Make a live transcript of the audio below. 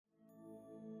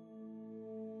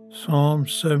Psalm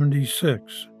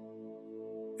 76.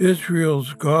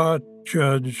 Israel's God,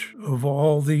 judge of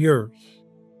all the earth.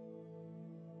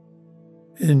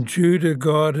 In Judah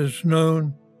God is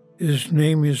known, his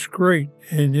name is great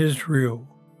in Israel.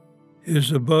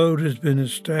 His abode has been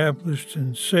established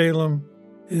in Salem,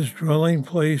 his dwelling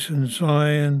place in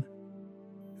Zion.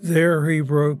 There he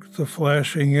broke the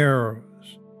flashing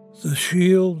arrows, the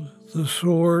shield, the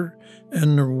sword,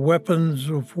 and the weapons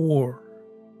of war.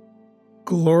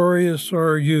 Glorious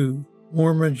are you,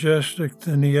 more majestic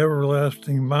than the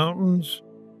everlasting mountains.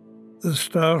 The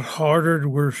stout-hearted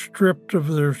were stripped of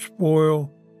their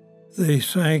spoil. They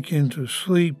sank into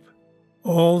sleep.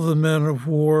 All the men of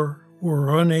war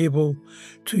were unable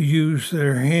to use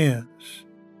their hands.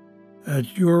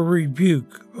 At your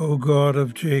rebuke, O God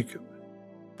of Jacob,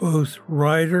 both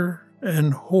rider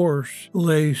and horse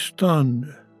lay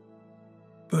stunned.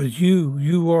 But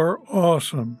you are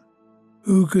awesome.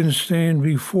 Who can stand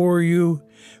before you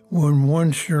when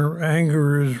once your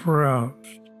anger is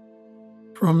roused?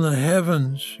 From the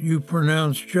heavens you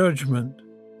pronounced judgment.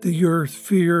 The earth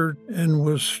feared and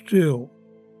was still.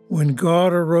 When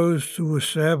God arose to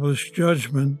establish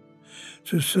judgment,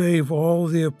 to save all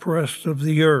the oppressed of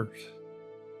the earth,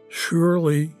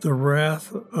 surely the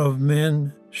wrath of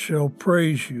men shall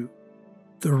praise you.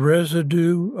 The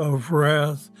residue of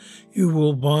wrath you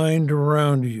will bind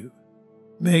around you.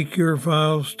 Make your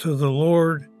vows to the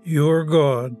Lord your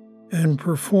God and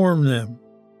perform them.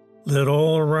 Let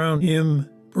all around him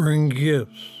bring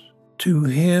gifts. To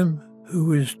him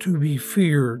who is to be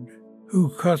feared,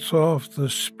 who cuts off the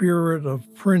spirit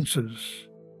of princes,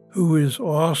 who is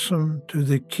awesome to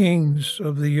the kings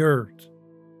of the earth.